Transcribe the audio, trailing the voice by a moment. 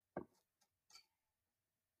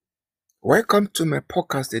Welcome to my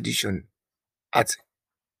podcast edition at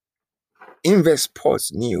Invest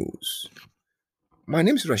Sports News. My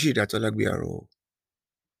name is Rashid Atolagbiaro.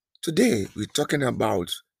 Today we're talking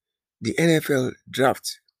about the NFL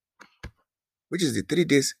draft, which is the 3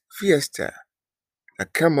 days fiesta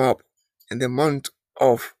that came up in the month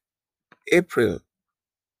of April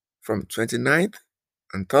from 29th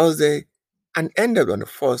on Thursday and ended on the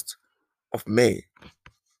 1st of May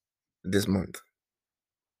this month.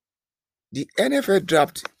 The NFL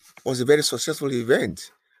draft was a very successful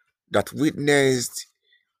event that witnessed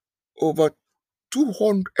over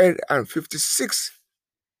 256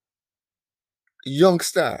 young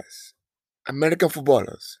stars, American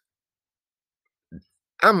footballers,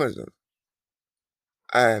 Amazon,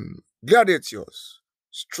 gladiators,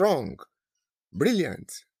 strong,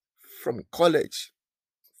 brilliant from colleges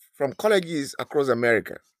across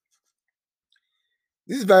America.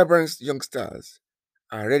 These vibrant young stars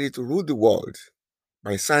are ready to rule the world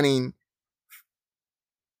by signing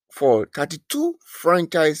for 32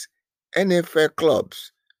 franchise NFL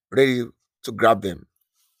clubs ready to grab them.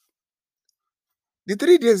 The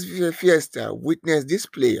 3 days fiesta witnessed these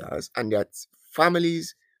players and their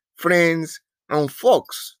families, friends, and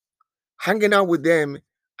folks hanging out with them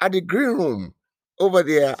at the green room over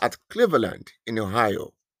there at Cleveland in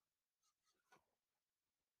Ohio.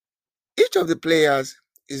 Each of the players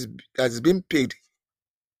has been picked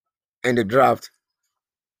in the draft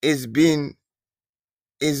is being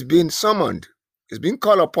summoned, is being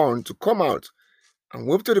called upon to come out and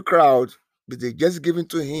wave to the crowd that they just given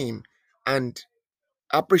to him and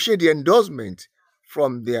appreciate the endorsement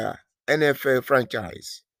from their NFL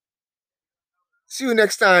franchise. See you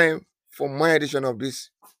next time for my edition of this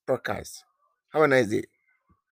podcast. Have a nice day.